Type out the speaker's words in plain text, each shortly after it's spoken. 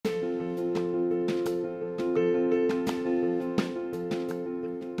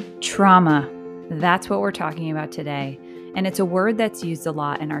Trauma. That's what we're talking about today. And it's a word that's used a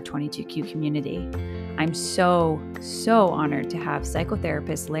lot in our 22Q community. I'm so honored to have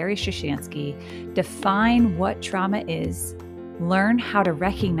psychotherapist Larry Shushansky define what trauma is, learn how to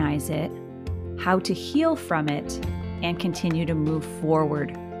recognize it, how to heal from it, and continue to move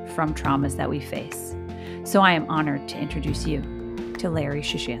forward from traumas that we face. So I am honored to introduce you to Larry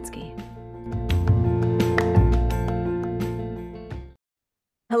Shushansky.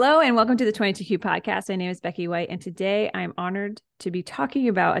 Hello and welcome to the 22Q podcast. My name is Becky White, and today I'm honored to be talking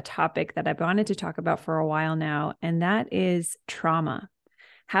about a topic that I've wanted to talk about for a while now, and that is trauma,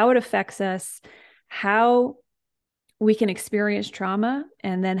 how it affects us, how we can experience trauma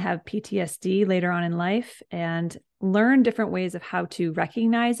and then have PTSD later on in life, and learn different ways of how to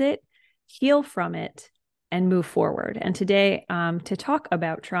recognize it, heal from it, and move forward. And today, to talk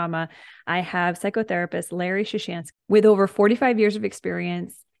about trauma, I have psychotherapist Larry Shushansky with over 45 years of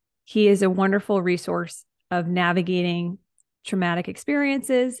experience. He is a wonderful resource of navigating traumatic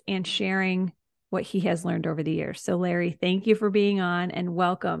experiences and sharing what he has learned over the years. So Larry, thank you for being on and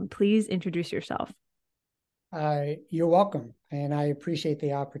welcome. Please introduce yourself. You're welcome. And I appreciate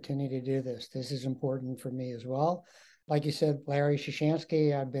the opportunity to do this. This is important for me as well. Like you said, Larry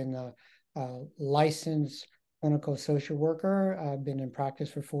Shushansky, I've been a licensed clinical social worker. I've been in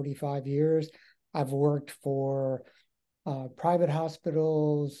practice for 45 years. I've worked for private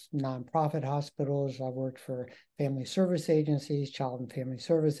hospitals, nonprofit hospitals. I've worked for family service agencies, child and family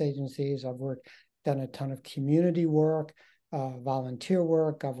service agencies. I've done a ton of community work, volunteer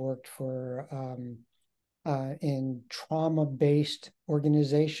work. I've worked for in trauma-based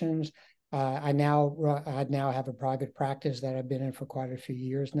organizations. I now have a private practice that I've been in for quite a few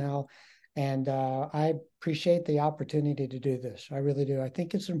years now. And I appreciate the opportunity to do this. I really do. I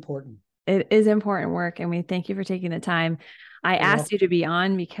think it's important. It is important work, and we thank you for taking the time. I asked you to be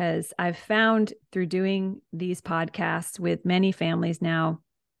on because I've found through doing these podcasts with many families now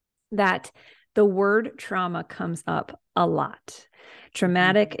that the word trauma comes up a lot.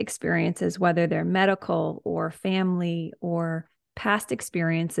 Traumatic experiences, whether they're medical or family or past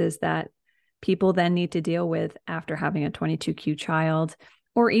experiences that people then need to deal with after having a 22Q child,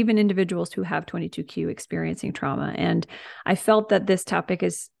 or even individuals who have 22Q experiencing trauma. And I felt that this topic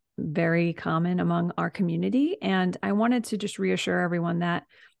is very common among our community. And I wanted to just reassure everyone that,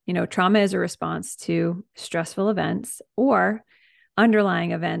 trauma is a response to stressful events or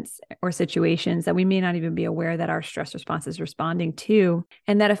underlying events or situations that we may not even be aware that our stress response is responding to.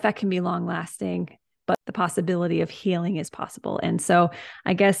 And that effect can be long lasting, but the possibility of healing is possible. And so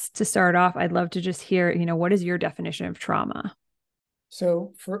I guess to start off, I'd love to just hear, what is your definition of trauma?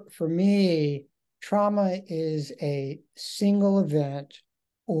 So for me, trauma is a single event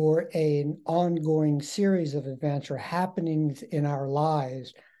or an ongoing series of events or happenings in our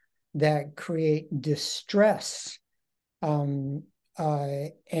lives that create distress and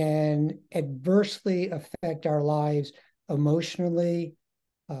adversely affect our lives emotionally,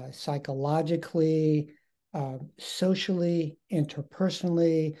 psychologically, socially,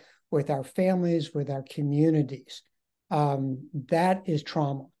 interpersonally, with our families, with our communities. That is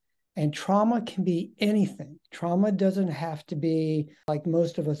trauma. And trauma can be anything. Trauma doesn't have to be, like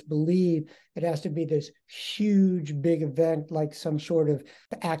most of us believe, it has to be this huge, big event like some sort of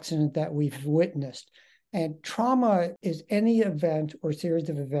accident that we've witnessed. And trauma is any event or series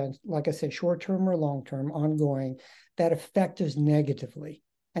of events, like I say, short-term or long-term, ongoing, that affect us negatively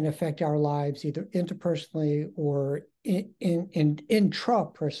and affect our lives either interpersonally or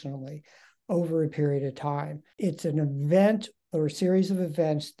intrapersonally over a period of time. It's an event or a series of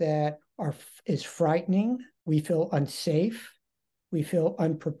events that is frightening. We feel unsafe. We feel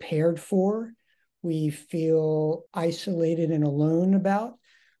unprepared for. We feel isolated and alone about.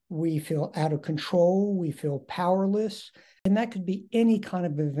 We feel out of control. We feel powerless. And that could be any kind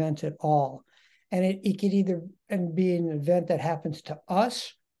of event at all. And it could either be an event that happens to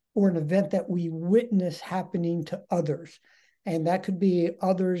us or an event that we witness happening to others. And that could be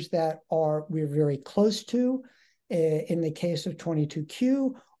others that we're very close to, in the case of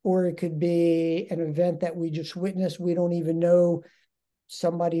 22Q, or it could be an event that we just witnessed. We don't even know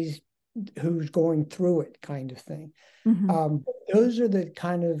somebody's who's going through it, kind of thing. Mm-hmm. Those are the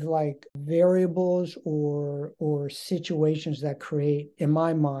kind of like variables or situations that create, in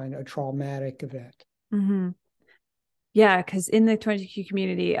my mind, a traumatic event. Mm-hmm. Yeah, because in the 22Q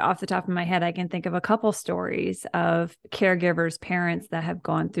community, off the top of my head, I can think of a couple stories of caregivers, parents that have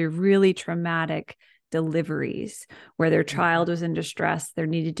gone through really traumatic deliveries where their child was in distress. They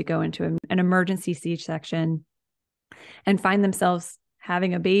needed to go into an emergency C-section and find themselves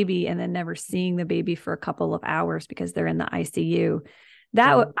having a baby and then never seeing the baby for a couple of hours because they're in the ICU.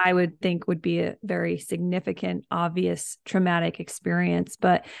 That I would think would be a very significant, obvious traumatic experience.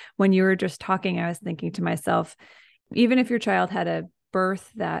 But when you were just talking, I was thinking to myself, even if your child had a birth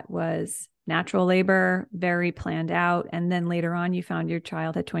that was natural labor, very planned out, and then later on you found your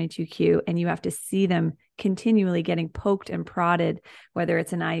child had 22q and you have to see them continually getting poked and prodded, whether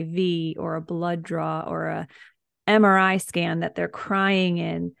it's an IV or a blood draw or a MRI scan that they're crying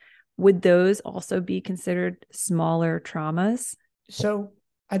in, would those also be considered smaller traumas? So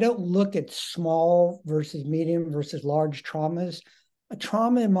I don't look at small versus medium versus large traumas. A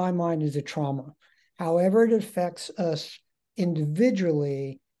trauma in my mind is a trauma. However it affects us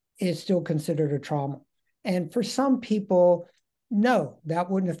individually is still considered a trauma. And for some people, no, that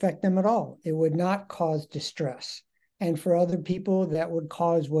wouldn't affect them at all. It would not cause distress. And for other people, that would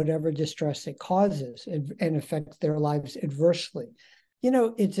cause whatever distress it causes and affect their lives adversely.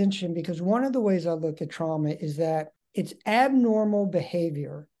 It's interesting because one of the ways I look at trauma is that it's abnormal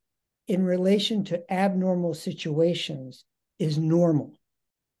behavior in relation to abnormal situations is normal.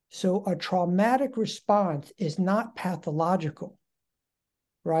 So a traumatic response is not pathological,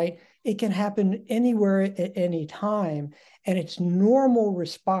 right? It can happen anywhere at any time, and it's normal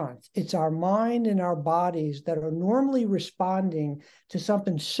response. It's our mind and our bodies that are normally responding to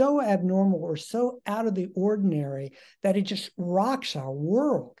something so abnormal or so out of the ordinary that it just rocks our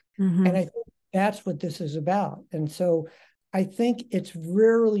world. Mm-hmm. And I think that's what this is about. And so I think it's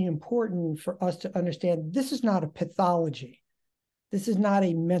really important for us to understand this is not a pathology. This is not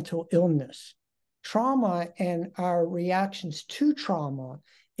a mental illness. Trauma and our reactions to trauma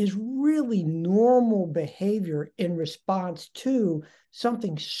is really normal behavior in response to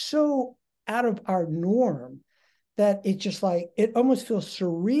something so out of our norm that it's just like, it almost feels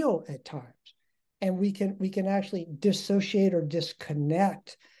surreal at times. And we can actually dissociate or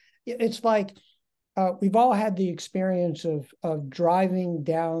disconnect. It's like we've all had the experience of driving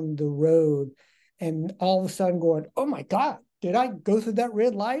down the road and all of a sudden going, oh my God, did I go through that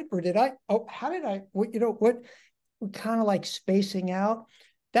red light? Or how did I, what kind of like spacing out?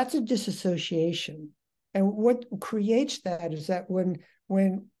 That's a disassociation. And what creates that is that when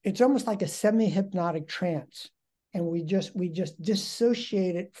it's almost like a semi-hypnotic trance, and we just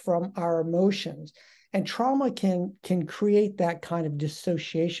dissociate it from our emotions. And trauma can create that kind of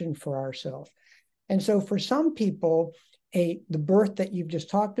dissociation for ourselves. And so for some people, the birth that you've just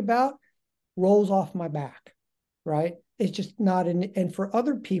talked about rolls off my back, right? It's just not and for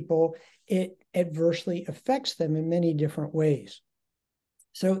other people, it adversely affects them in many different ways.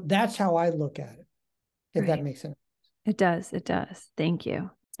 So that's how I look at it, if that makes sense. It does. It does. Thank you.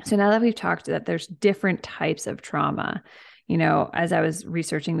 So now that we've talked that there's different types of trauma, as I was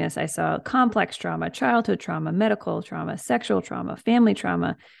researching this, I saw complex trauma, childhood trauma, medical trauma, sexual trauma, family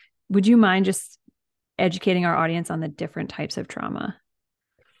trauma. Would you mind just educating our audience on the different types of trauma?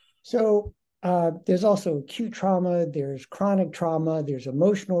 So there's also acute trauma, there's chronic trauma, there's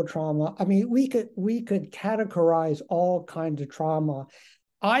emotional trauma. I mean, we could categorize all kinds of trauma.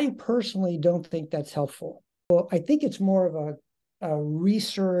 I personally don't think that's helpful. Well, I think it's more of a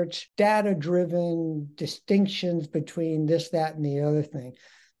research, data-driven distinctions between this, that, and the other thing.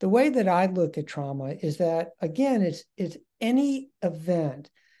 The way that I look at trauma is that, again, it's any event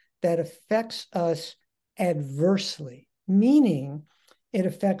that affects us adversely, meaning it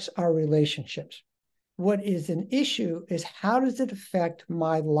affects our relationships. What is an issue is how does it affect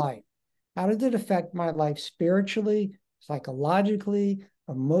my life? How does it affect my life spiritually, psychologically,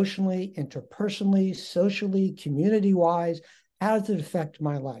 emotionally, interpersonally, socially, community-wise? How does it affect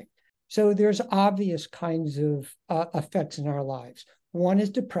my life? So there's obvious kinds of effects in our lives. One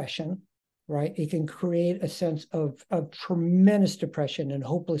is depression, right? It can create a sense of tremendous depression and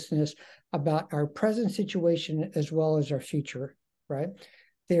hopelessness about our present situation as well as our future, right?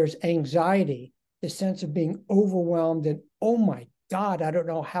 There's anxiety, the sense of being overwhelmed and, oh my God, I don't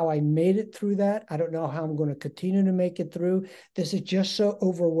know how I made it through that. I don't know how I'm going to continue to make it through. This is just so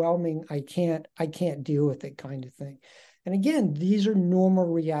overwhelming. I can't deal with it, kind of thing. And again, these are normal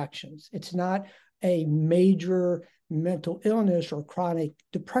reactions. It's not a major mental illness or chronic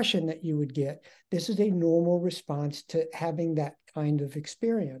depression that you would get. This is a normal response to having that kind of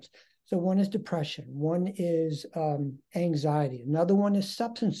experience. So one is depression, one is anxiety, another one is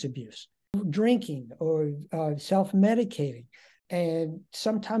substance abuse, drinking or self-medicating. And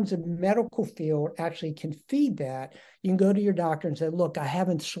sometimes the medical field actually can feed that. You can go to your doctor and say, look, I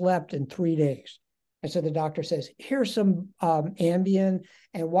haven't slept in 3 days. And so the doctor says, here's some Ambien,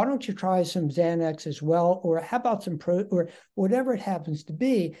 and why don't you try some Xanax as well? Or how about some or whatever it happens to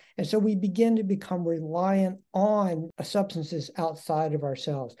be. And so we begin to become reliant on substances outside of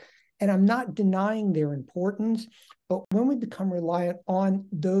ourselves. And I'm not denying their importance, but when we become reliant on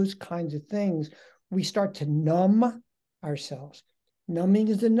those kinds of things, we start to numb ourselves. Numbing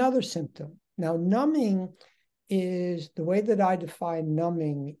is another symptom. Now, numbing is, the way that I define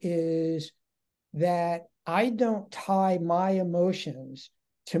numbing is that I don't tie my emotions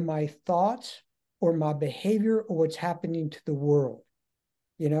to my thoughts or my behavior or what's happening to the world.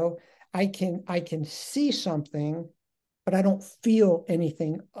 You know, I can see something, but I don't feel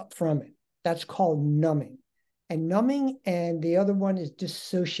anything from it. That's called numbing. And numbing, and the other one is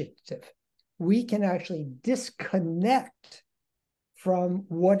dissociative. We can actually disconnect from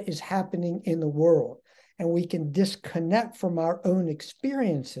what is happening in the world, and we can disconnect from our own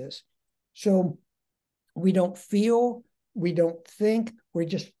experiences. So we don't feel, we don't think, we're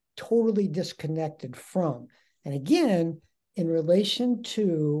just totally disconnected from. And again, in relation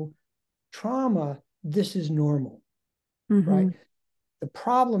to trauma, this is normal, right? The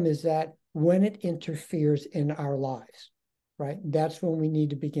problem is that when it interferes in our lives, right? That's when we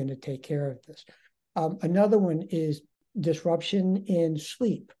need to begin to take care of this. Another one is disruption in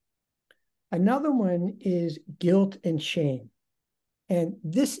sleep. Another one is guilt and shame. And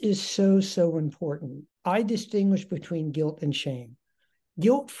this is so important. I distinguish between guilt and shame.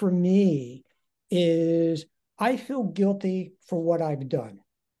 Guilt for me is I feel guilty for what I've done.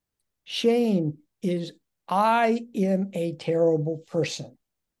 Shame is I am a terrible person.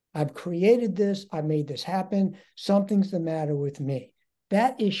 I've created this. I made this happen. Something's the matter with me.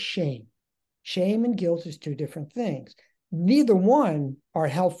 That is shame. Shame and guilt is two different things. Neither one are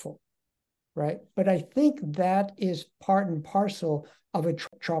helpful, right? But I think that is part and parcel of a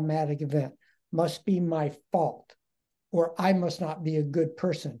traumatic event. Must be my fault, or I must not be a good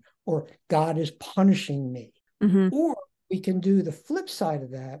person, or God is punishing me. Or we can do the flip side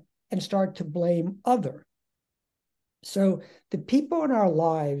of that and start to blame other. So the people in our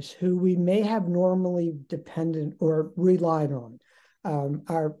lives who we may have normally dependent or relied on,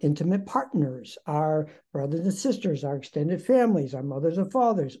 our intimate partners, our brothers and sisters, our extended families, our mothers and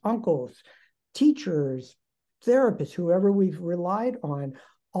fathers, uncles, teachers, therapists, whoever we've relied on,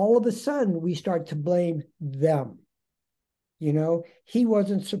 all of a sudden we start to blame them. You know, he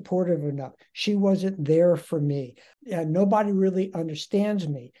wasn't supportive enough. She wasn't there for me. Nobody really understands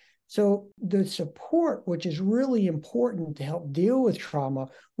me. So the support, which is really important to help deal with trauma,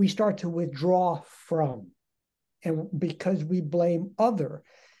 we start to withdraw from, and because we blame other.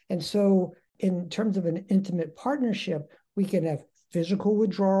 And so in terms of an intimate partnership, we can have physical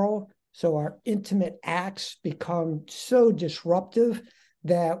withdrawal. So our intimate acts become so disruptive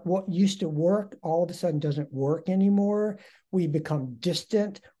that what used to work all of a sudden doesn't work anymore. We become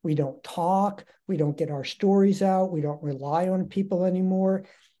distant. We don't talk. We don't get our stories out. We don't rely on people anymore.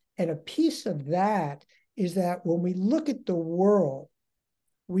 And a piece of that is that when we look at the world,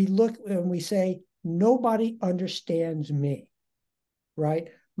 we look and we say, nobody understands me, right?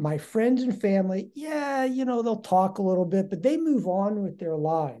 My friends and family, yeah, you know, they'll talk a little bit, but they move on with their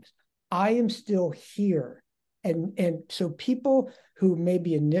lives. I am still here. And so people who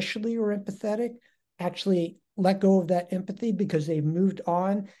maybe initially were empathetic actually let go of that empathy because they've moved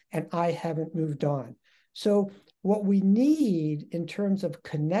on and I haven't moved on. So what we need in terms of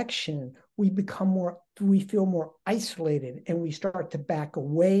connection, we feel more isolated and we start to back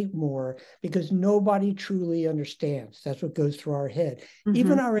away more because nobody truly understands. That's what goes through our head.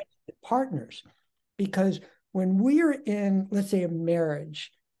 Even our partners, because when we're in, let's say, a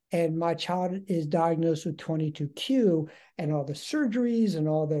marriage, and my child is diagnosed with 22q and all the surgeries and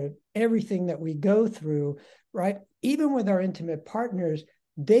all the everything that we go through, right? Even with our intimate partners,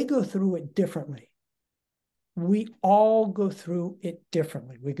 they go through it differently. We all go through it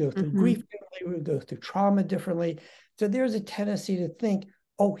differently. We go through grief differently. We go through trauma differently. So there's a tendency to think,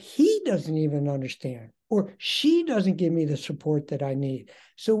 oh, he doesn't even understand, or she doesn't give me the support that I need.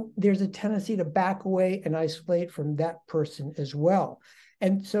 So there's a tendency to back away and isolate from that person as well.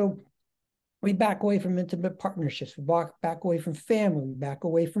 And so we back away from intimate partnerships, we back away from family, we back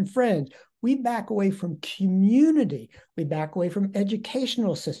away from friends, we back away from community, we back away from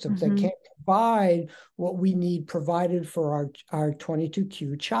educational systems that can't provide what we need provided for our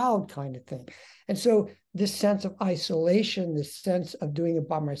 22q child kind of thing. And so this sense of isolation, this sense of doing it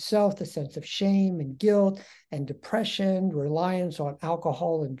by myself, the sense of shame and guilt and depression, reliance on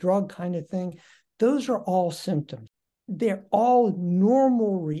alcohol and drug kind of thing, those are all symptoms. They're all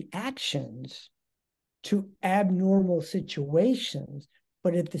normal reactions to abnormal situations,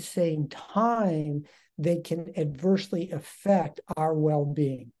 but at the same time, they can adversely affect our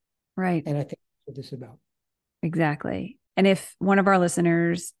well-being. Right. And I think that's what this is about. Exactly. And if one of our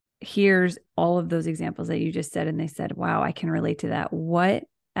listeners hears all of those examples that you just said, and they said, wow, I can relate to that, what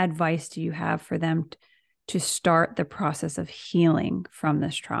advice do you have for them to start the process of healing from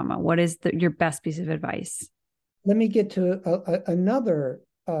this trauma? What is your best piece of advice? Let me get to another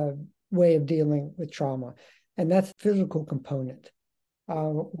way of dealing with trauma, and that's the physical component.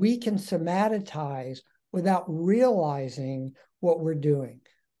 We can somatize without realizing what we're doing.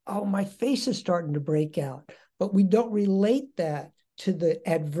 Oh, my face is starting to break out, but we don't relate that to the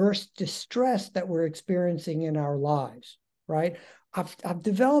adverse distress that we're experiencing in our lives, right? I've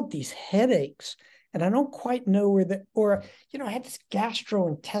developed these headaches, and I don't quite know or I had this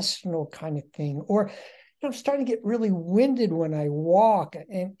gastrointestinal kind of thing, or I'm starting to get really winded when I walk,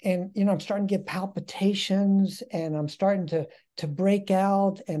 and I'm starting to get palpitations, and I'm starting to break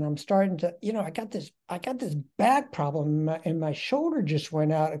out, and I'm starting to, I got this back problem, and my shoulder just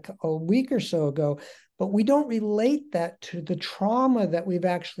went out a week or so ago. But we don't relate that to the trauma that we've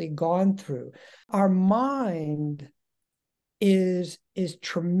actually gone through. Our mind is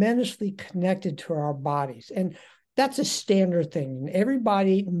tremendously connected to our bodies, and that's a standard thing.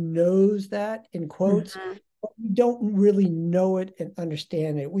 Everybody knows that, in quotes, but we don't really know it and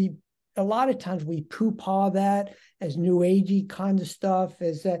understand it. A lot of times we poo-pah that as new agey kind of stuff,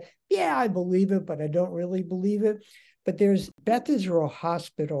 as that, yeah, I believe it, but I don't really believe it. But there's Beth Israel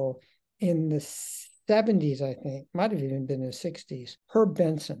Hospital in the 70s, I think, might have even been in the 60s. Herb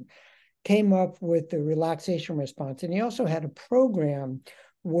Benson came up with the relaxation response. And he also had a program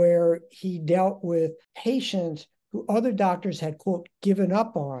where he dealt with patients who other doctors had, quote, given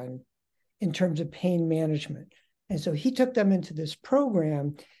up on in terms of pain management. And so he took them into this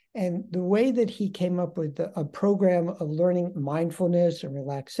program. And the way that he came up with a program of learning mindfulness and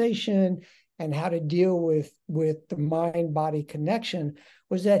relaxation and how to deal with the mind-body connection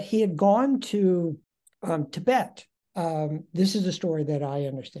was that he had gone to Tibet. This is the story that I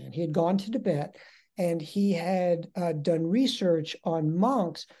understand. He had gone to Tibet, and he had done research on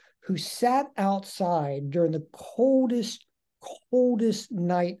monks who sat outside during the coldest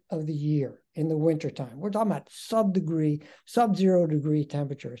night of the year in the wintertime. We're talking about sub-zero degree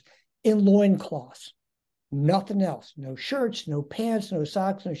temperatures, in loincloths, nothing else, no shirts, no pants, no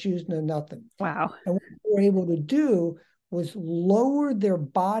socks, no shoes, no nothing. Wow. And what they were able to do was lower their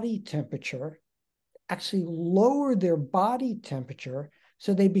body temperature,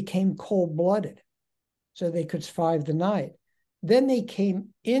 so they became cold-blooded, so they could survive the night. Then they came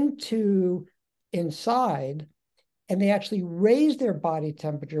inside, and they actually raised their body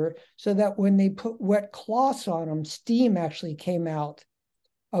temperature so that when they put wet cloths on them, steam actually came out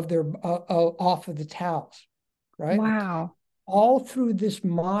of their off of the towels, right? Wow. All through this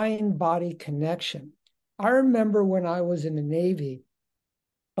mind-body connection. I remember when I was in the Navy,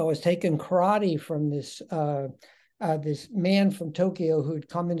 I was taking karate from this man from Tokyo who'd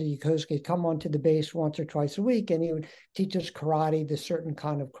come into Yokosuka. He'd come onto the base once or twice a week, and he would teach us karate, this certain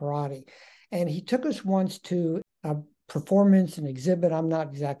kind of karate. And he took us once to a performance, an exhibit, I'm not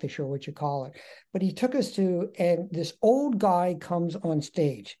exactly sure what you call it, but he took us to, and this old guy comes on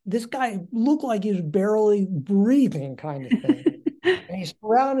stage. This guy looked like he was barely breathing, kind of thing. And he's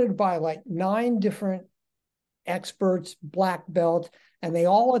surrounded by like 9 different experts, black belts, and they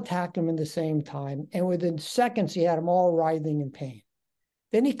all attacked him at the same time. And within seconds, he had them all writhing in pain.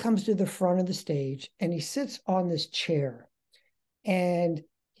 Then he comes to the front of the stage, and he sits on this chair, and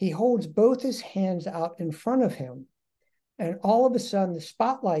he holds both his hands out in front of him. And all of a sudden, the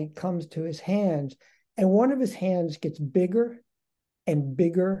spotlight comes to his hands, and one of his hands gets bigger and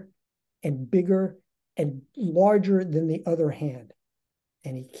bigger and bigger and larger than the other hand.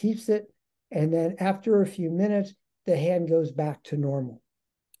 And he keeps it. And then after a few minutes, the hand goes back to normal.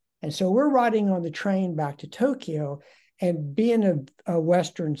 And so we're riding on the train back to Tokyo, and being a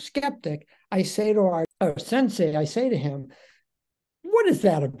Western skeptic, I say to our sensei, I say to him, what is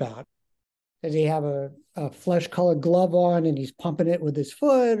that about? Does he have a flesh-colored glove on and he's pumping it with his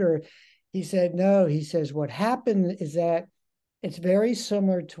foot? Or he said, no. He says, what happened is that it's very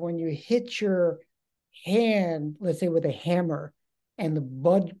similar to when you hit your hand, let's say with a hammer, and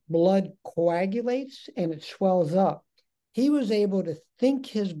the blood coagulates and it swells up. He was able to think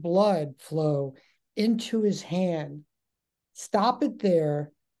his blood flow into his hand, stop it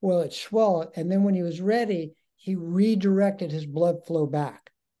there while it swelled, and then when he was ready, he redirected his blood flow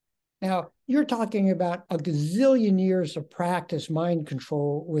back. Now, you're talking about a gazillion years of practice, mind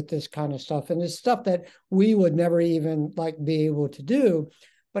control with this kind of stuff, and it's stuff that we would never even be able to do.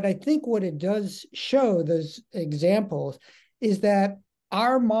 But I think what it does show, those examples, is that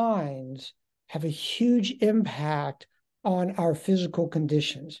our minds have a huge impact on our physical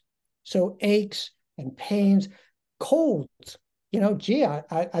conditions. So aches and pains, colds,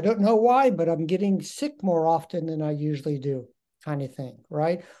 I don't know why, but I'm getting sick more often than I usually do. kind of thing,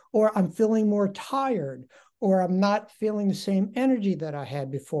 right? Or I'm feeling more tired, or I'm not feeling the same energy that I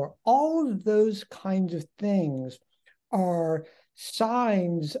had before. All of those kinds of things are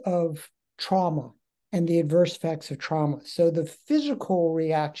signs of trauma and the adverse effects of trauma. So the physical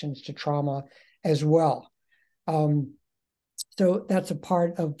reactions to trauma as well. So that's a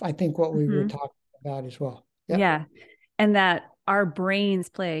part of, I think, what we were talking about as well. Yep. Yeah. And that our brains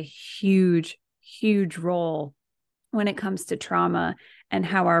play a huge, huge role when it comes to trauma, and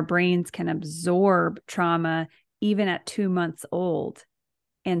how our brains can absorb trauma even at 2 months old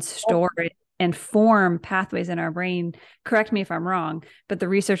and store it and form pathways in our brain. Correct me if I'm wrong, but the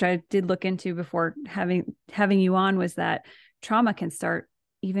research I did look into before having you on was that trauma can start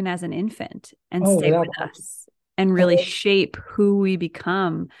even as an infant and stay with us and really shape who we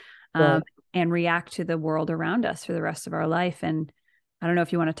become, and react to the world around us for the rest of our life. And I don't know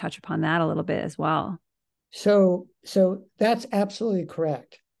if you want to touch upon that a little bit as well. So that's absolutely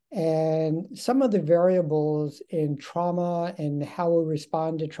correct. And some of the variables in trauma and how we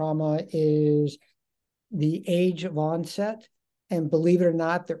respond to trauma is the age of onset. And believe it or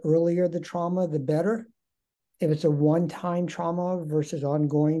not, the earlier the trauma, the better. If it's a one-time trauma versus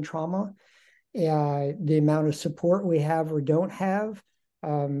ongoing trauma, the amount of support we have or don't have,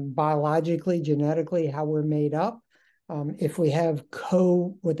 biologically, genetically, how we're made up. If we have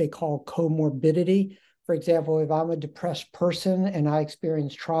what they call comorbidity, for example, if I'm a depressed person and I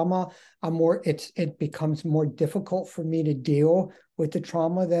experience trauma, it becomes more difficult for me to deal with the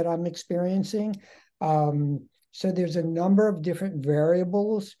trauma that I'm experiencing. So there's a number of different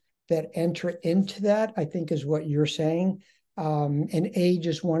variables that enter into that, I think is what you're saying. And age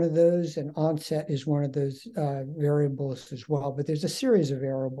is one of those, and onset is one of those variables as well. But there's a series of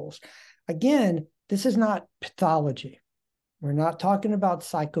variables. Again, this is not pathology. We're not talking about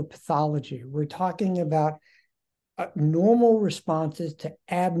psychopathology. We're talking about normal responses to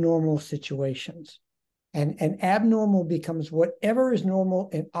abnormal situations. And abnormal becomes whatever is normal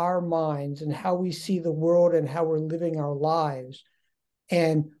in our minds and how we see the world and how we're living our lives,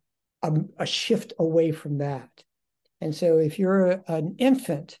 and a shift away from that. And so if you're an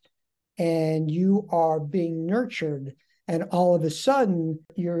infant and you are being nurtured and all of a sudden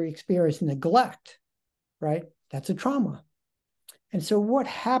you're experiencing neglect, right? That's a trauma. And so what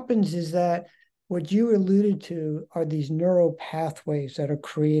happens is that what you alluded to are these neural pathways that are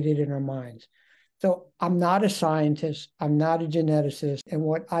created in our minds. So I'm not a scientist, I'm not a geneticist, and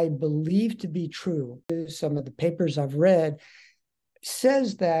what I believe to be true, some of the papers I've read,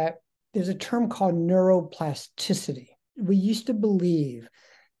 says that there's a term called neuroplasticity. We used to believe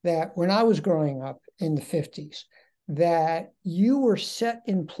that when I was growing up in the 50s, that you were set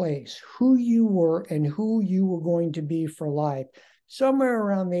in place, who you were and who you were going to be for life, somewhere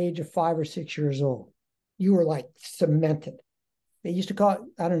around the age of 5 or 6 years old. You were like cemented. They used to call it,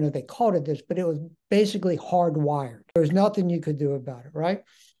 I don't know if they called it this, but it was basically hardwired. There was nothing you could do about it, right?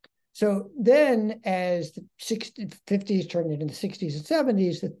 So then as the 50s turned into the 60s and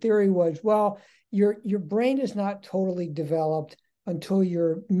 70s, the theory was, well, your brain is not totally developed until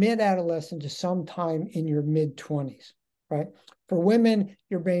you're mid-adolescent to sometime in your mid-20s, right? For women,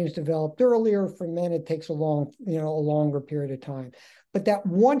 your brain is developed earlier. For men, it takes a longer period of time. But that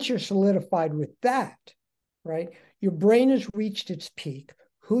once you're solidified with that, right, your brain has reached its peak.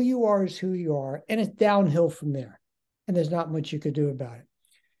 Who you are is who you are, and it's downhill from there. And there's not much you could do about it.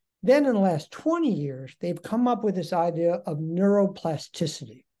 Then in the last 20 years, they've come up with this idea of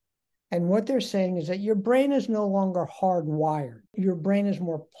neuroplasticity. And what they're saying is that your brain is no longer hardwired. Your brain is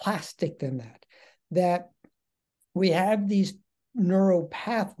more plastic than that. That we have these neural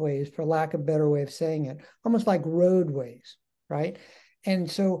pathways, for lack of a better way of saying it, almost like roadways, right? And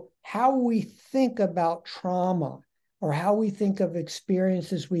so how we think about trauma, or how we think of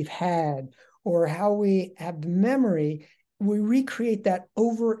experiences we've had, or how we have memory, we recreate that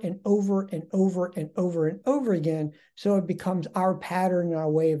over and over and over and over and over again, so it becomes our pattern and our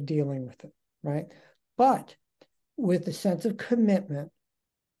way of dealing with it, right? But with a sense of commitment,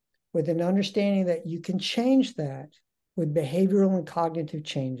 with an understanding that you can change that with behavioral and cognitive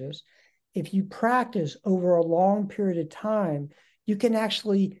changes, if you practice over a long period of time, you can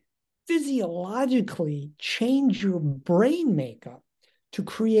actually physiologically change your brain makeup to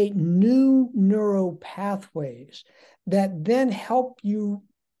create new neural pathways that then help you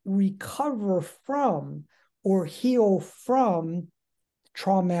recover from or heal from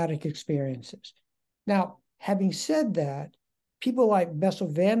traumatic experiences. Now, having said that, people like Bessel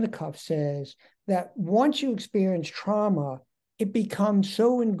van der Kolk says that once you experience trauma, it becomes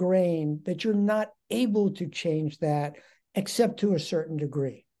so ingrained that you're not able to change that except to a certain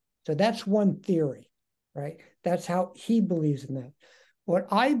degree. So that's one theory. right? That's how he believes in that. What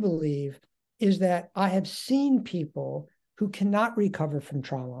I believe is that I have seen people who cannot recover from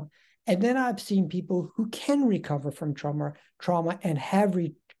trauma. And then I've seen people who can recover from trauma and have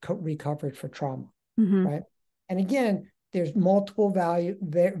recovered from trauma, Mm-hmm. right? And again, there's multiple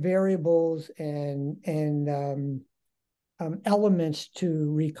variables and elements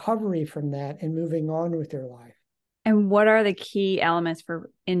to recovery from that and moving on with their life. And what are the key elements for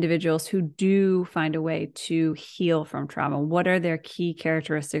individuals who do find a way to heal from trauma? What are their key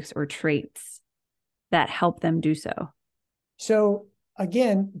characteristics or traits that help them do so? So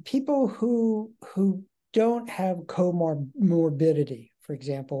again, people who don't have comorbidity, for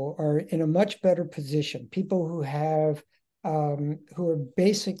example, are in a much better position. People who have who are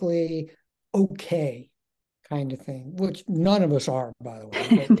basically okay, kind of thing, which none of us are, by the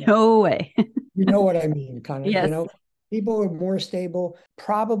way. But No way. you know what I mean, kind of, Yes. people who are more stable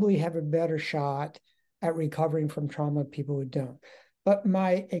probably have a better shot at recovering from trauma, people who don't. But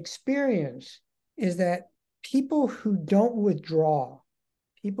my experience is that people who don't withdraw,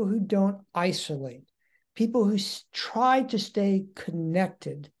 people who don't isolate, people who try to stay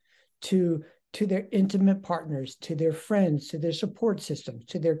connected to their intimate partners, to their friends, to their support systems,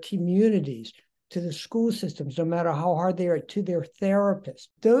 to their communities, to the school systems, no matter how hard they are, to their therapist.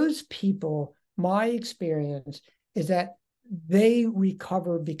 Those people, my experience is that they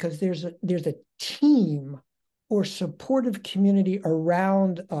recover because there's a team or supportive community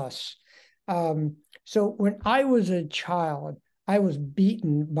around us. So when I was a child, I was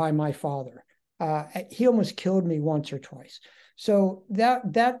beaten by my father. He almost killed me once or twice. So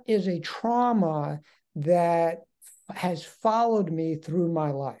that is a trauma that has followed me through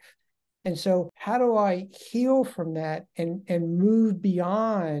my life. And so how do I heal from that and move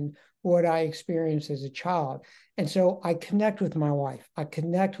beyond what I experienced as a child? And so I connect with my wife. I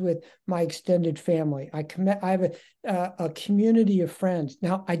connect with my extended family. I have a community of friends.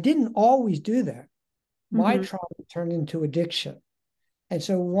 Now, I didn't always do that. My Mm-hmm. trauma turned into addiction. And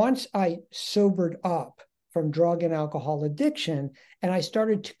so once I sobered up from drug and alcohol addiction, and I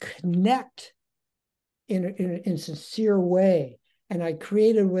started to connect in a sincere way, and I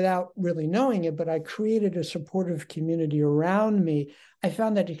created, without really knowing it, but I created a supportive community around me, I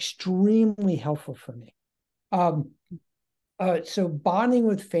found that extremely helpful for me. So bonding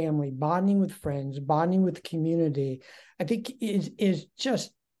with family, bonding with friends, bonding with community, I think is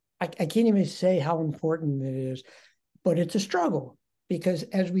just, I can't even say how important it is, but it's a struggle because,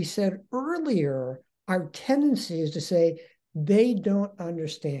 as we said earlier, our tendency is to say they don't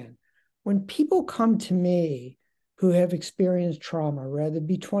understand. When people come to me who have experienced trauma, whether it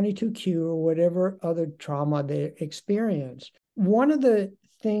be 22q or whatever other trauma they experience, one of the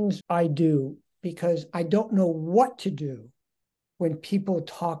things I do, because I don't know what to do when people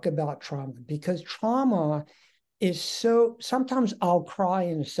talk about trauma, because trauma is so, sometimes I'll cry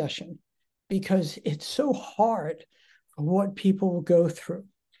in a session because it's so hard what people will go through.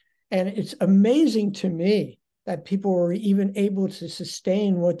 And it's amazing to me that people are even able to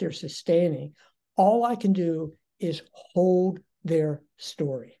sustain what they're sustaining. All I can do is hold their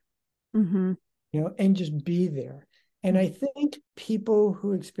story, Mm-hmm. and just be there. And I think people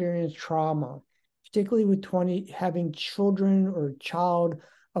who experience trauma, particularly with having children or child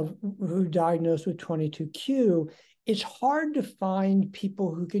who diagnosed with 22q, it's hard to find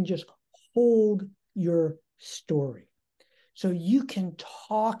people who can just hold your story so you can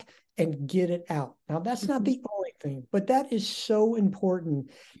talk and get it out. Now, that's not the only thing, but that is so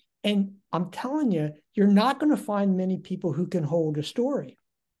important. And I'm telling you, you're not going to find many people who can hold a story.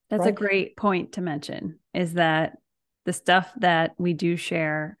 That's a Right? great point to mention, is that the stuff that we do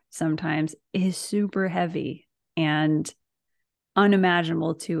share sometimes is super heavy and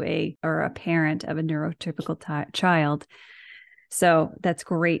unimaginable to a parent of a neurotypical child. So that's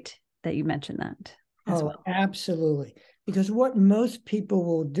great that you mentioned that as well. Absolutely. Because what most people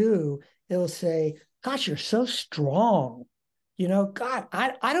will do, they'll say, gosh, you're so strong. God,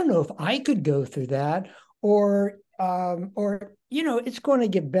 I don't know if I could go through that. Or it's going to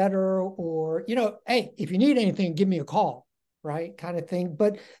get better, or, hey, if you need anything, give me a call, right? Kind of thing.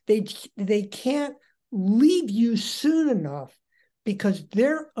 But they can't leave you soon enough because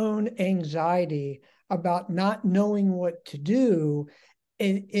their own anxiety about not knowing what to do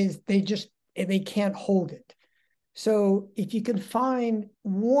is they can't hold it. So if you can find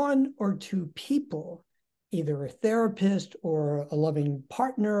one or two people, either a therapist or a loving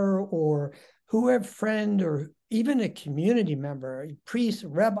partner or whoever, friend, or even a community member, a priest, a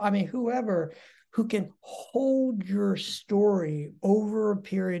rabbi, whoever, who can hold your story over a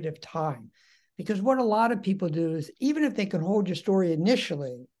period of time. Because what a lot of people do is, even if they can hold your story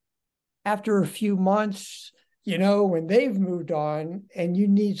initially, after a few months, when they've moved on and you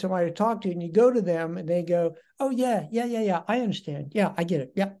need somebody to talk to, and you go to them and they go, oh, yeah, I understand. Yeah, I get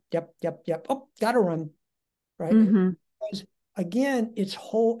it. Yep. Oh, got to run. Right. Mm-hmm. Because again, it's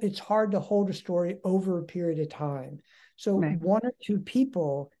hard to hold a story over a period of time. So Right. one or two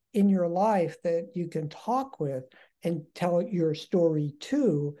people in your life that you can talk with and tell your story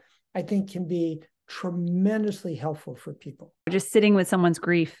to, I think can be tremendously helpful for people. Just sitting with someone's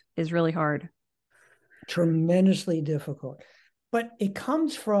grief is really hard. Tremendously difficult. But it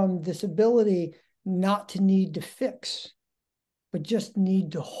comes from this ability not to need to fix, but just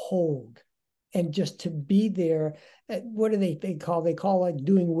need to hold and just to be there. What do they call? They call like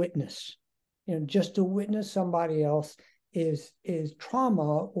doing witness. Just to witness somebody else is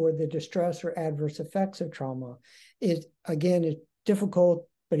trauma, or the distress or adverse effects of trauma is difficult.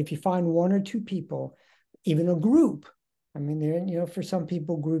 But if you find one or two people, even a group, I mean, for some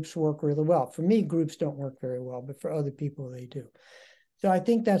people, groups work really well. For me, groups don't work very well, but for other people, they do. So I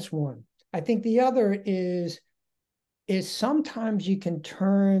think that's one. I think the other is sometimes you can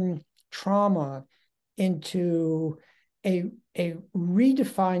turn trauma into a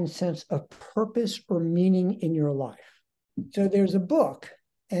redefined sense of purpose or meaning in your life. So there's a book,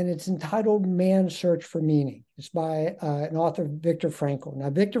 and it's entitled Man's Search for Meaning. It's by an author, Viktor Frankl. Now,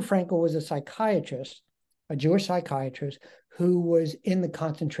 Viktor Frankl was a psychiatrist, a Jewish psychiatrist who was in the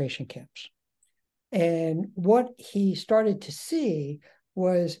concentration camps. And what he started to see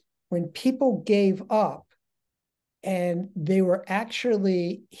was when people gave up, and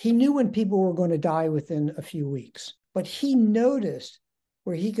he knew when people were going to die within a few weeks, but he noticed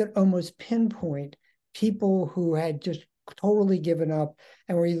where he could almost pinpoint people who had just totally given up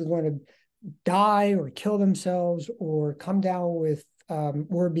and were either going to die or kill themselves or come down with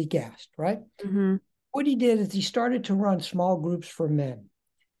or be gassed, right? Mm-hmm. What he did is he started to run small groups for men.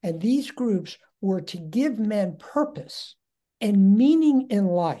 And these groups were to give men purpose and meaning in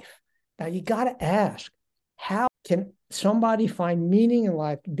life. Now, you got to ask, how can somebody find meaning in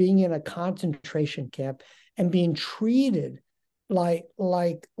life being in a concentration camp and being treated like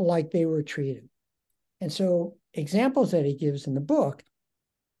they were treated? And so examples that he gives in the book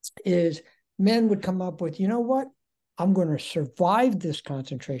is men would come up with, you know what? I'm going to survive this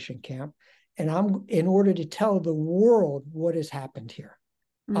concentration camp, and in order to tell the world what has happened here.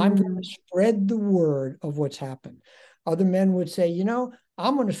 I'm going to spread the word of what's happened. Other men would say,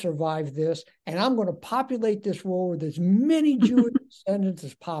 I'm going to survive this, and I'm going to populate this world with as many Jewish descendants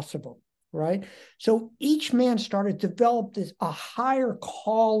as possible, right? So each man started to develop a higher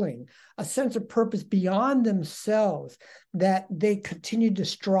calling, a sense of purpose beyond themselves that they continued to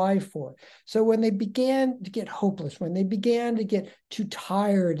strive for. So when they began to get hopeless, when they began to get too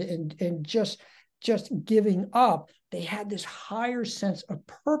tired and just giving up, they had this higher sense of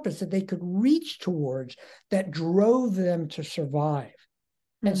purpose that they could reach towards that drove them to survive.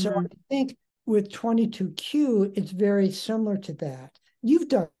 And so I think with 22Q, it's very similar to that. You've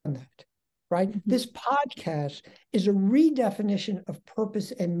done that, right? Mm-hmm. This podcast is a redefinition of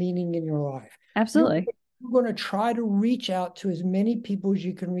purpose and meaning in your life. Absolutely. You're going to try to reach out to as many people as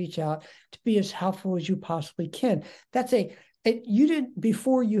you can reach out to be as helpful as you possibly can. You didn't,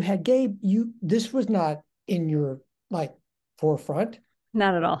 before you had Gabe, this was not in your forefront.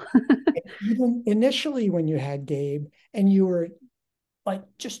 Not at all. Even initially when you had Gabe and you were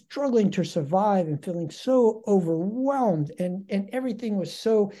just struggling to survive and feeling so overwhelmed and everything was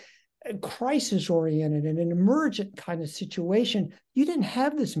so crisis oriented and an emergent kind of situation, you didn't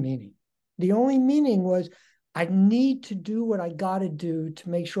have this meaning. The only meaning was, I need to do what I got to do to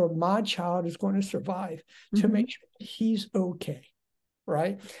make sure my child is going to survive, to make sure he's okay,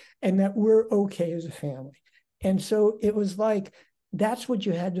 right? And that we're okay as a family. And so it was that's what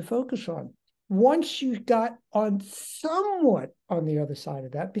you had to focus on. Once you got on somewhat on the other side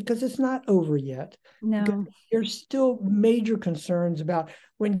of that, because it's not over yet. No. There's still major concerns about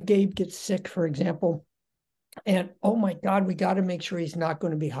when Gabe gets sick, for example. And, oh my God, we got to make sure he's not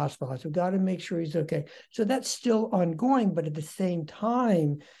going to be hospitalized. We got to make sure he's okay. So that's still ongoing. But at the same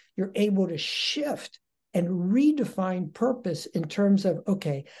time, you're able to shift and redefine purpose in terms of,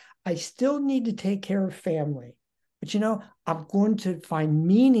 okay, I still need to take care of family. But, I'm going to find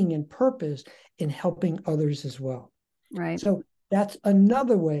meaning and purpose in helping others as well. Right. So that's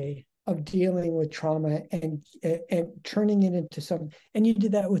another way of dealing with trauma and turning it into something. And you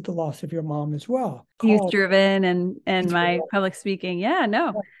did that with the loss of your mom as well. Youth driven and my public speaking. Yeah,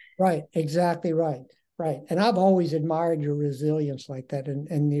 no. Right. Exactly right. Right. And I've always admired your resilience like that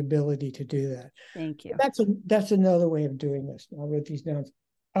and the ability to do that. Thank you. That's another way of doing this. I wrote these down.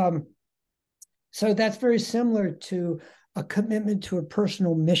 So that's very similar to a commitment to a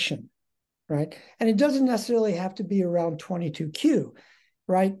personal mission. right? And it doesn't necessarily have to be around 22Q,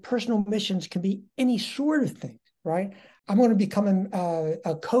 right? Personal missions can be any sort of thing, right? I'm going to become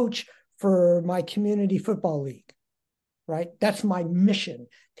a coach for my community football league, right? That's my mission,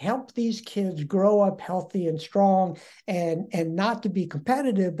 to help these kids grow up healthy and strong, and not to be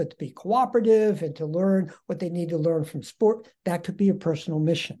competitive, but to be cooperative and to learn what they need to learn from sport. That could be a personal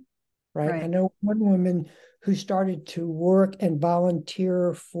mission, right? I know one woman who started to work and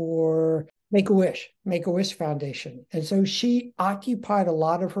volunteer for Make-A-Wish Foundation. And so she occupied a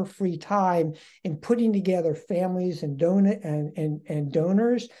lot of her free time in putting together families and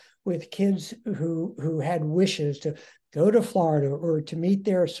donors with kids who had wishes to go to Florida or to meet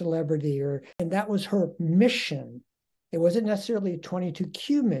their celebrity, and that was her mission. It wasn't necessarily a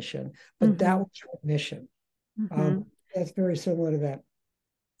 22Q mission, but that was her mission. That's very similar to that.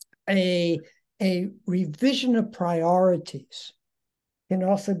 A revision of priorities can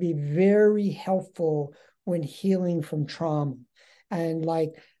also be very helpful when healing from trauma. And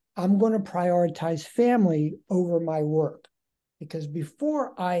like, I'm going to prioritize family over my work, because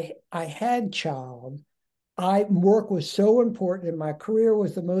before I had child, work was so important and my career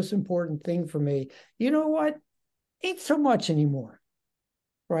was the most important thing for me. You know what? Ain't so much anymore,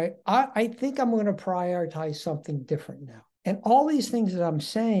 right? I think I'm going to prioritize something different now. And all these things that I'm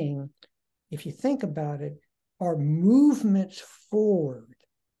saying, if you think about it, are movements forward,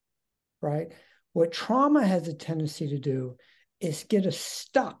 right? What trauma has a tendency to do is get us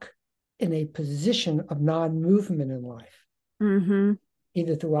stuck in a position of non-movement in life.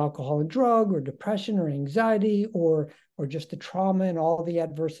 Either through alcohol and drug or depression or anxiety or just the trauma and all the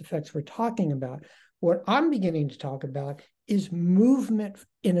adverse effects we're talking about. What I'm beginning to talk about is movement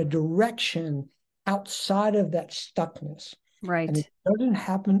in a direction outside of that stuckness. Right. And it doesn't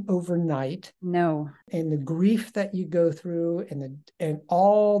happen overnight. No. And the grief that you go through and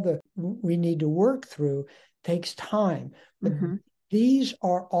all the we need to work through takes time. But these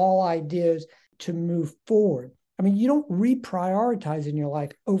are all ideas to move forward. I mean, you don't reprioritize in your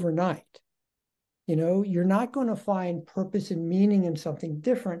life overnight. You know, you're not going to find purpose and meaning in something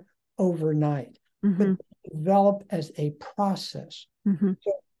different overnight, but develop as a process. So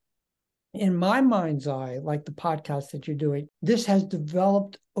in my mind's eye, like the podcast that you're doing, this has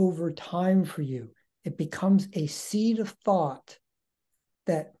developed over time for you. It becomes a seed of thought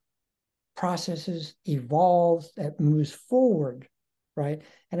that processes, evolves, that moves forward, right?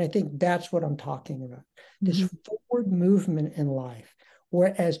 And I think that's what I'm talking about. This forward movement in life,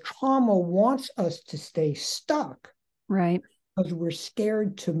 whereas trauma wants us to stay stuck, right? Because we're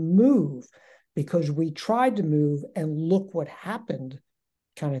scared to move, because we tried to move and look what happened,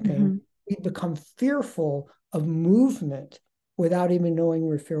 kind of thing. We become fearful of movement without even knowing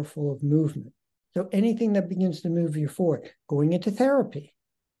we're fearful of movement. So anything that begins to move you forward, going into therapy.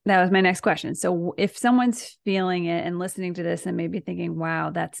 That was my next question. So if someone's feeling it and listening to this and maybe thinking,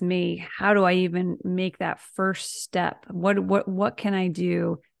 wow, that's me, how do I even make that first step? What can I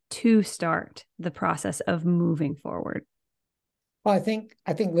do to start the process of moving forward? Well, I think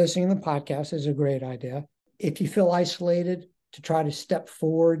listening to the podcast is a great idea. If you feel isolated, to try to step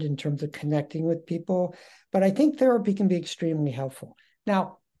forward in terms of connecting with people. But I think therapy can be extremely helpful.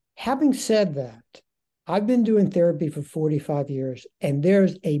 Now, having said that, I've been doing therapy for 45 years, and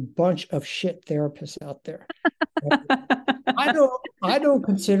there's a bunch of shit therapists out there. I don't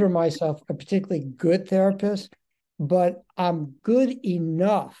consider myself a particularly good therapist, but I'm good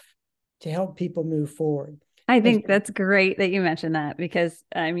enough to help people move forward. I think that's great that you mentioned that, because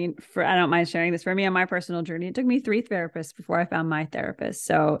I mean, I don't mind sharing this. For me on my personal journey, it took me 3 therapists before I found my therapist.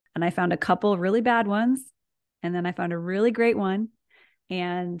 And I found a couple really bad ones, and then I found a really great one,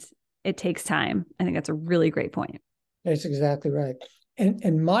 and it takes time. I think that's a really great point. That's exactly right.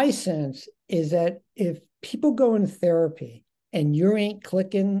 And my sense is that if people go into therapy and you ain't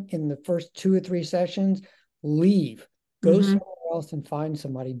clicking in the first 2 or 3 sessions, leave. Go somewhere else and find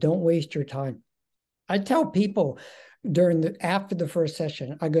somebody. Don't waste your time. I tell people after the first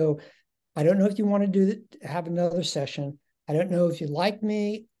session, I go, I don't know if you want to have another session. I don't know if you like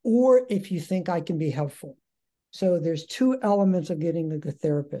me or if you think I can be helpful. So there's 2 elements of getting a good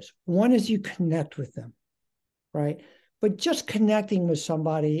therapist. One is you connect with them, right? But just connecting with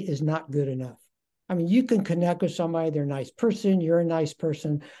somebody is not good enough. I mean, you can connect with somebody, they're a nice person, you're a nice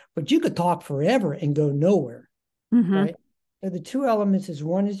person, but you could talk forever and go nowhere, right? So the 2 elements is,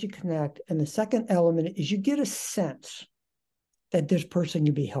 one is you connect, and the second element is you get a sense that this person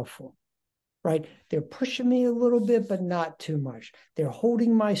can be helpful. right? They're pushing me a little bit, but not too much. They're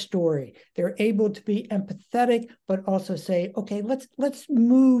holding my story. They're able to be empathetic, but also say, okay, let's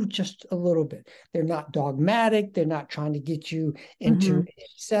move just a little bit. They're not dogmatic. They're not trying to get you into a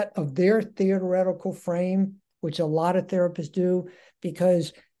set of their theoretical frame, which a lot of therapists do,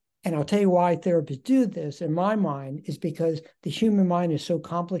 because, and I'll tell you why therapists do this, in my mind, is because the human mind is so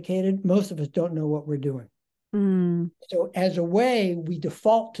complicated. Most of us don't know what we're doing. So as a way, we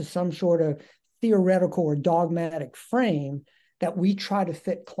default to some sort of theoretical or dogmatic frame that we try to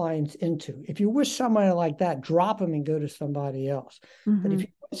fit clients into. If you wish somebody like that, drop them and go to somebody else. But if you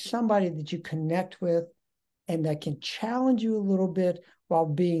want somebody that you connect with and that can challenge you a little bit while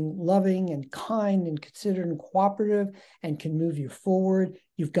being loving and kind and considerate and cooperative and can move you forward,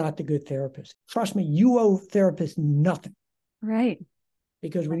 you've got the good therapist. Trust me, you owe therapists nothing. Right.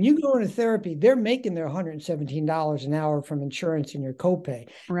 Because when you go into therapy, they're making their $117 an hour from insurance and your copay.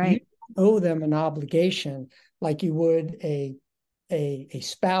 Right. You owe them an obligation like you would a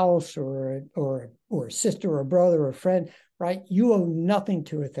spouse or a sister or a brother or a friend, right? You owe nothing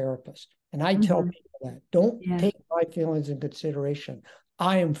to a therapist. And I tell people that. Don't take my feelings in consideration.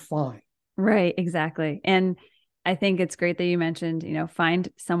 I am fine. Right, exactly. And I think it's great that you mentioned, find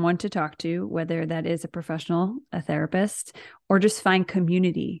someone to talk to, whether that is a professional, a therapist, or just find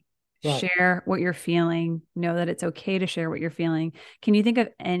community. Right. Share what you're feeling. Know that it's okay to share what you're feeling. Can you think of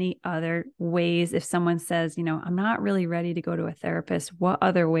any other ways if someone says, I'm not really ready to go to a therapist? What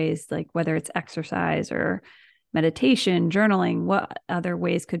other ways, like whether it's exercise or meditation, journaling, what other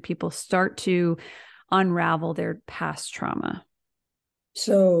ways could people start to unravel their past trauma?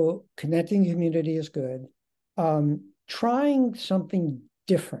 So connecting community is good. Trying something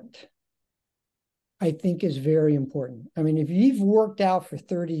different, I think, is very important. I mean, if you've worked out for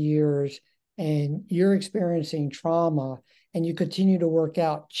 30 years and you're experiencing trauma and you continue to work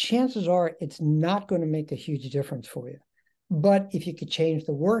out, chances are it's not going to make a huge difference for you. But if you could change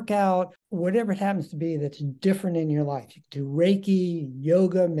the workout, whatever it happens to be that's different in your life, you can do Reiki,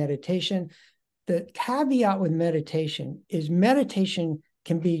 yoga, meditation. The caveat with meditation is meditation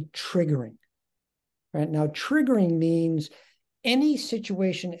can be triggering. Right now, triggering means any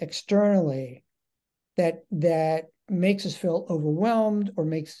situation externally that makes us feel overwhelmed or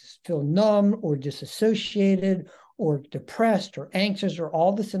makes us feel numb or disassociated or depressed or anxious or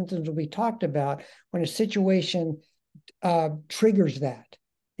all the symptoms that we talked about. When a situation triggers that,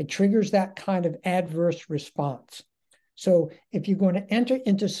 it triggers that kind of adverse response. So if you're going to enter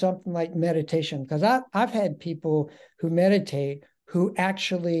into something like meditation, because I've had people who meditate who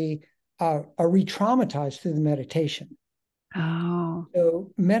actually are re-traumatized through the meditation. Oh.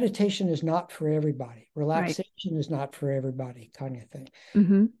 So meditation is not for everybody. Relaxation is not for everybody, kind of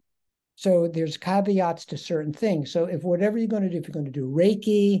thing. So there's caveats to certain things. So if whatever you're going to do, if you're going to do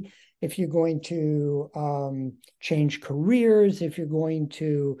Reiki, if you're going to change careers, if you're going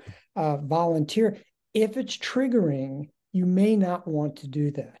to volunteer, if it's triggering, you may not want to do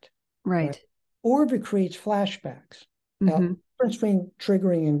that. Right. Or if it creates flashbacks. Now, the difference between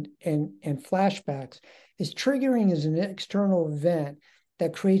triggering and flashbacks is triggering is an external event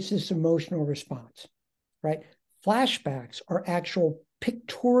that creates this emotional response, right? Flashbacks are actual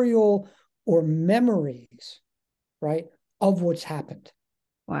pictorial or memories, right, of what's happened.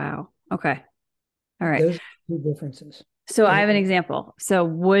 Wow. Okay. All right. Those are two differences. So I have an example. So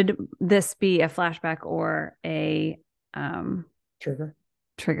would this be a flashback or a trigger?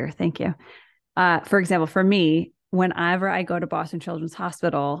 Trigger. Thank you. For example, for me, whenever I go to Boston Children's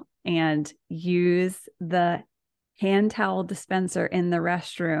Hospital and use the hand towel dispenser in the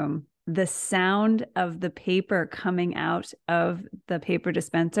restroom, the sound of the paper coming out of the paper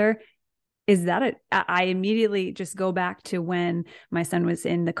dispenser, I immediately just go back to when my son was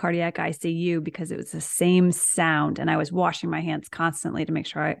in the cardiac ICU because it was the same sound and I was washing my hands constantly to make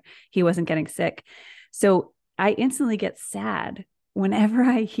sure he wasn't getting sick. So I instantly get sad whenever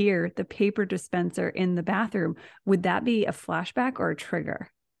I hear the paper dispenser in the bathroom. Would that be a flashback or a trigger?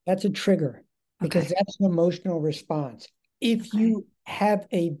 That's a trigger because that's an emotional response. If you have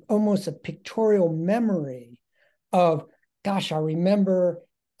almost a pictorial memory of, gosh, I remember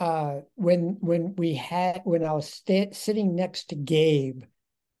when I was sitting next to Gabe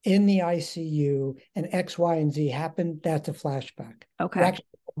in the ICU and X, Y, and Z happened, that's a flashback. Okay. Actually,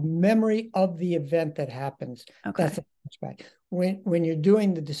 memory of the event that happens. Okay. That's a flashback. When you're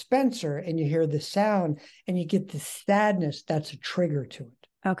doing the dispenser and you hear the sound and you get the sadness, that's a trigger to it.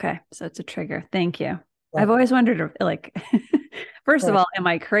 Okay. So it's a trigger. Thank you. Right. I've always wondered, like, first of all, am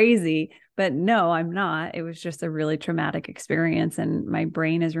I crazy? But no, I'm not. It was just a really traumatic experience. And my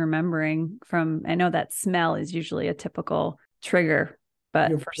brain is remembering I know that smell is usually a typical trigger but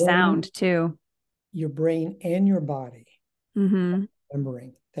your for brain, sound too. your brain and your body Mm-hmm.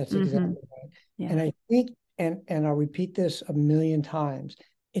 remembering. That's Mm-hmm. exactly right. Yeah. And I think, and I'll repeat this a million times,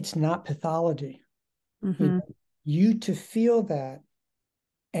 it's not pathology. You Mm-hmm. know, you to feel that,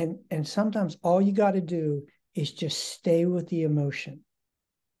 and sometimes all you got to do is just stay with the emotion,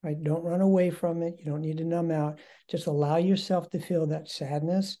 right? Don't run away from it. You don't need to numb out. Just allow yourself to feel that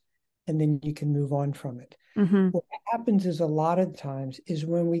sadness, and then you can move on from it. Mm-hmm. What happens is a lot of times is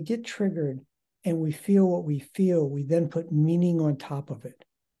when we get triggered and we feel what we feel, we then put meaning on top of it.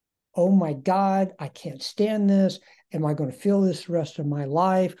 Oh my God, I can't stand this. Am I going to feel this the rest of my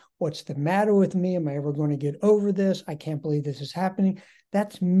life? What's the matter with me? Am I ever going to get over this? I can't believe this is happening.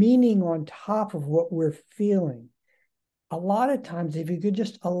 That's meaning on top of what we're feeling. A lot of times, if you could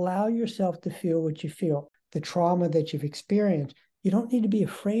just allow yourself to feel what you feel, the trauma that you've experienced, you don't need to be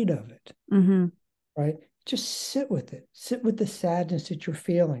afraid of it, Mm-hmm. right? Just sit with it, sit with the sadness that you're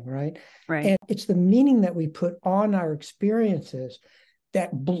feeling, right? Right. And it's the meaning that we put on our experiences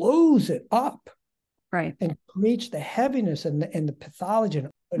that blows it up Right. and creates the heaviness and the pathology.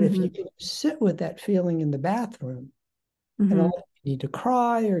 But if Mm-hmm. you can sit with that feeling in the bathroom, and Mm-hmm. all if you need to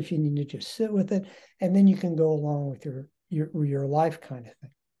cry or if you need to just sit with it, and then you can go along with your life kind of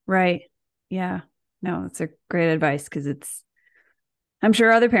thing. Right. Yeah. No, that's a great advice because I'm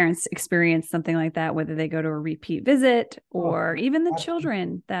sure other parents experience something like that, whether they go to a repeat visit Oh, or even the absolutely.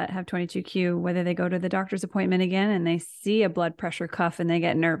 children that have 22q, whether they go to the doctor's appointment again and they see a blood pressure cuff and they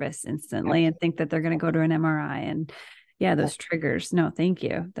get nervous instantly and think that they're going to go to an MRI. And yeah, those triggers. No, thank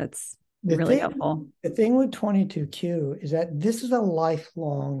you. That's The really thing, helpful. the thing with 22q is that this is a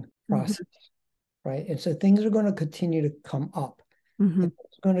lifelong Mm-hmm. process, right? And so things are going to continue to come up. Mm-hmm.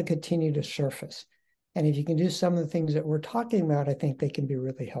 It's going to continue to surface. And if you can do some of the things that we're talking about, I think they can be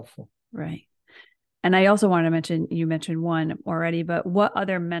really helpful. Right. And I also wanted to mention, you mentioned one already, but what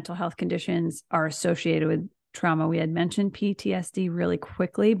other mental health conditions are associated with trauma? We had mentioned PTSD really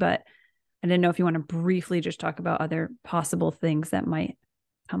quickly, but I didn't know if you want to briefly just talk about other possible things that might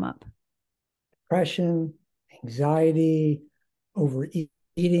come up. Depression, anxiety,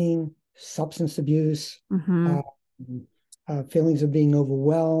 overeating, substance abuse, Mm-hmm. uh, feelings of being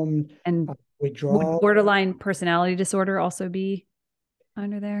overwhelmed, And would withdrawal. borderline personality disorder also be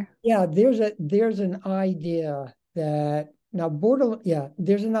under there? Yeah, there's an idea that now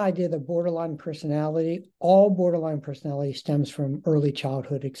there's an idea that all borderline personality stems from early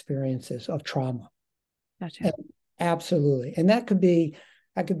childhood experiences of trauma. Gotcha. And absolutely. And that could be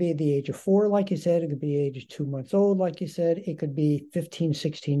at the age of 4, like you said. It could be age of 2 months old, like you said. It could be 15,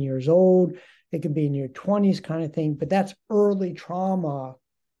 16 years old. It could be in your 20s kind of thing. But that's early trauma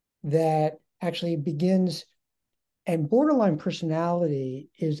that actually begins. And borderline personality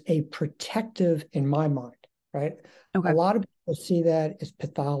is a protective, in my mind, right? A Okay. lot of people see that as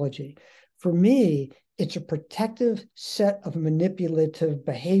pathology. For me, it's a protective set of manipulative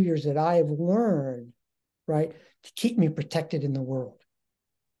behaviors that I have learned, right, to keep me protected in the world,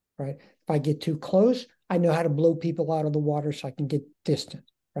 right? If I get too close, I know how to blow people out of the water so I can get distant,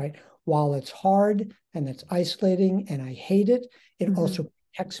 right? While it's hard and it's isolating and I hate it, it Mm-hmm. also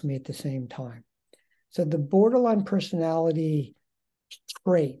protects me at the same time. So the borderline personality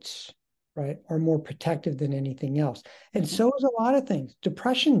traits, right, are more protective than anything else. And Okay. so is a lot of things.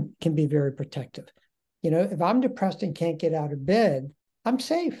 Depression can be very protective. You know, if I'm depressed and can't get out of bed, I'm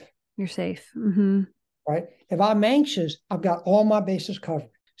safe, You're safe. Mm-hmm. right? If I'm anxious, I've got all my bases covered.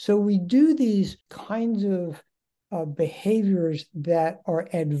 So we do these kinds of behaviors that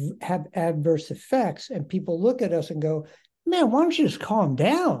have adverse effects, and people look at us and go, "Man, why don't you just calm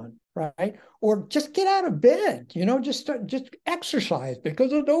down, right? Or just get out of bed, just exercise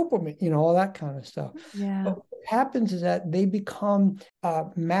because of dopamine, all that kind of stuff." Yeah. But what happens is that they become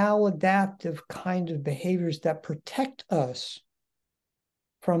maladaptive kind of behaviors that protect us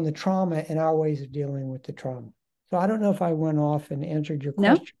from the trauma and our ways of dealing with the trauma. So I don't know if I went off and answered your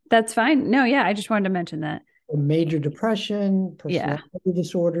No, question. that's fine. No, yeah, I just wanted to mention that. Major depression, Yeah. personality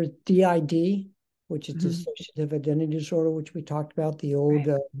disorders, DID, which is Mm-hmm. dissociative identity disorder, which we talked about, the old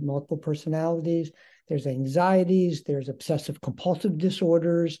Right. multiple personalities. There's anxieties, there's obsessive compulsive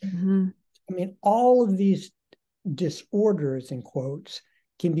disorders. Mm-hmm. I mean, all of these disorders, in quotes,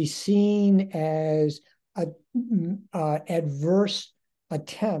 can be seen as adverse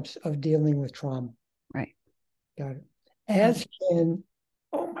attempts of dealing with trauma. Right. Got it. Got As it. can,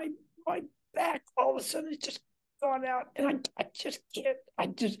 oh my back, all of a sudden it's just gone out, and I just can't.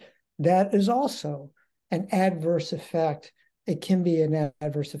 That is also an adverse effect. It can be an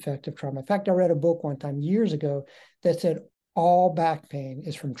adverse effect of trauma. In fact, I read a book one time years ago that said all back pain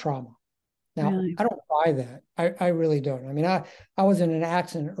is from trauma. Now, Really? I don't buy that. I really don't. I mean, I was in an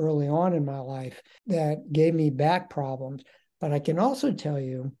accident early on in my life that gave me back problems, but I can also tell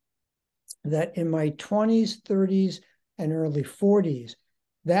you that in my 20s, 30s, and early 40s,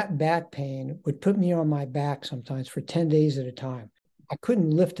 that back pain would put me on my back sometimes for 10 days at a time. I couldn't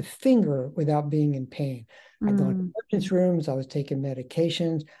lift a finger without being in pain. I'd gone to emergency rooms, I was taking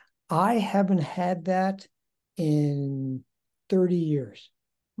medications. I haven't had that in 30 years.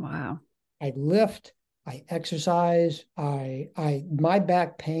 Wow. I lift, I exercise, my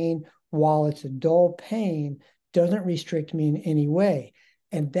back pain, while it's a dull pain, doesn't restrict me in any way.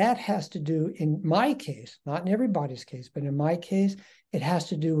 And that has to do, in my case, not in everybody's case, but in my case, it has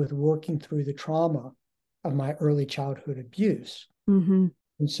to do with working through the trauma of my early childhood abuse. Mm-hmm.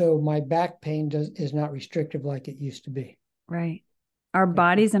 And so my back pain is not restrictive like it used to be. Right. Our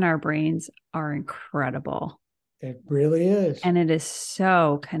bodies and our brains are incredible. It really is. And it is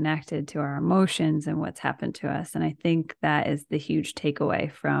so connected to our emotions and what's happened to us. And I think that is the huge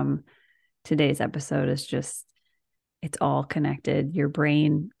takeaway from today's episode is just, it's all connected. Your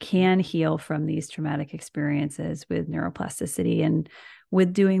brain can heal from these traumatic experiences with neuroplasticity and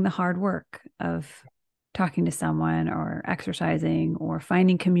with doing the hard work of talking to someone or exercising or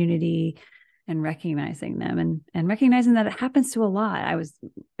finding community and recognizing them and recognizing that it happens to a lot.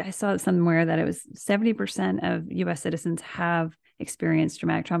 I saw somewhere that it was 70% of US citizens have experienced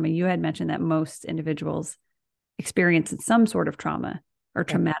traumatic trauma. You had mentioned that most individuals experience some sort of trauma or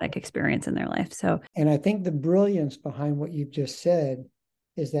traumatic experience in their life. So, and I think the brilliance behind what you've just said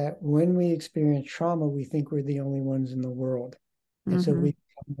is that when we experience trauma, we think we're the only ones in the world. And so we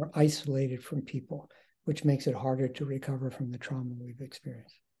become more isolated from people, which makes it harder to recover from the trauma we've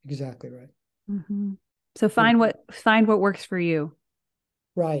experienced. Exactly right. Mm-hmm. So find what works for you.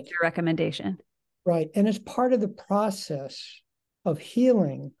 Right. Your recommendation. Right. And it's part of the process of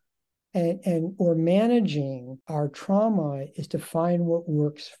healing and or managing our trauma is to find what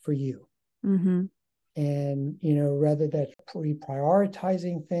works for you. Mm-hmm. And, you know, rather than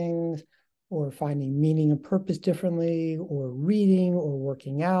reprioritizing things or finding meaning and purpose differently or reading or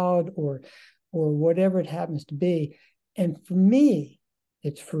working out or whatever it happens to be. And for me,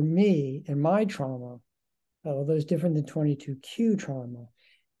 it's for me and my trauma, although it's different than 22q trauma,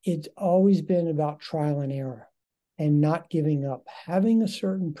 it's always been about trial and error and not giving up, having a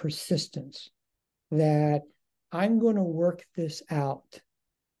certain persistence that I'm going to work this out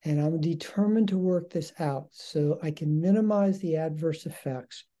and I'm determined to work this out so I can minimize the adverse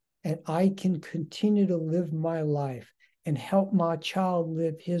effects and I can continue to live my life and help my child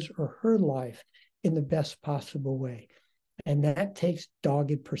live his or her life in the best possible way. And that takes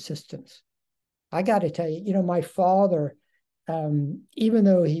dogged persistence. I got to tell you, you know, my father, even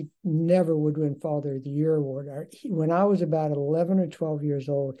though he never would win Father of the Year award, when I was about 11 or 12 years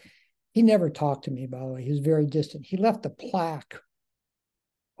old, he never talked to me, by the way. He was very distant. He left a plaque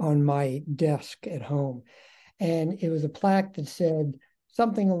on my desk at home. And it was a plaque that said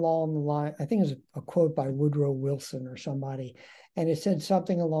something along the line, I think it was a quote by Woodrow Wilson or somebody. And it said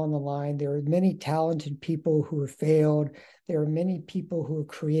something along the line, there are many talented people who have failed. There are many people who are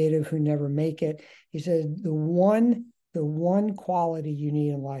creative who never make it. He said, the one quality you need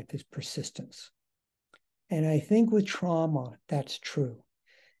in life is persistence. And I think with trauma, that's true.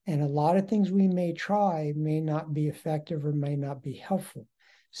 And a lot of things we may try may not be effective or may not be helpful.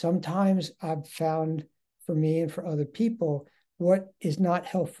 Sometimes I've found for me and for other people, what is not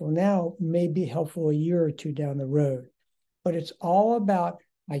helpful now may be helpful a year or two down the road. But it's all about,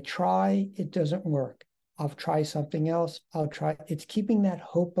 I try, it doesn't work. I'll try something else. It's keeping that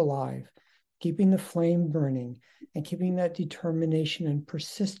hope alive, keeping the flame burning, and keeping that determination and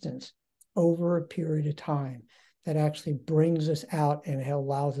persistence over a period of time that actually brings us out and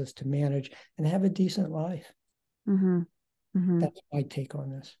allows us to manage and have a decent life. Mm-hmm. Mm-hmm. That's my take on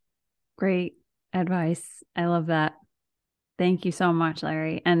this. Great advice. I love that. Thank you so much,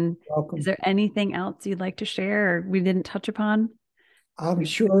 Larry. And welcome. Is there anything else you'd like to share or we didn't touch upon? I'm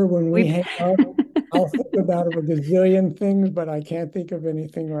sure when we hang out, I'll think about a gazillion things, but I can't think of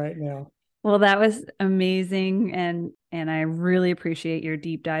anything right now. Well, that was amazing. And I really appreciate your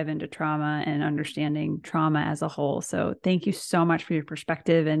deep dive into trauma and understanding trauma as a whole. So thank you so much for your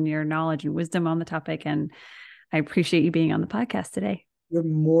perspective and your knowledge and wisdom on the topic. And I appreciate you being on the podcast today. You're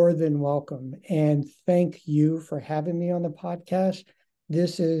more than welcome. And thank you for having me on the podcast.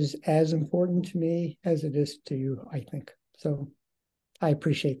 This is as important to me as it is to you, I think. So I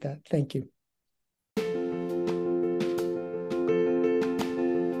appreciate that. Thank you.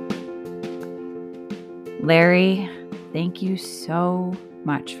 Larry, thank you so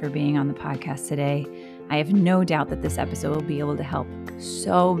much for being on the podcast today. I have no doubt that this episode will be able to help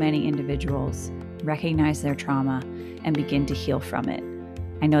so many individuals recognize their trauma and begin to heal from it.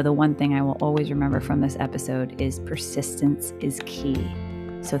 I know the one thing I will always remember from this episode is persistence is key.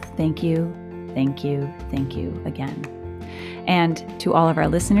 So thank you, thank you, thank you again. And to all of our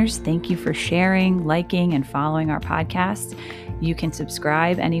listeners, thank you for sharing, liking, and following our podcast. You can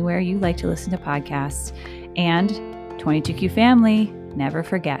subscribe anywhere you like to listen to podcasts. And 22Q family, never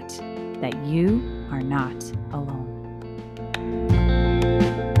forget that you are not alone.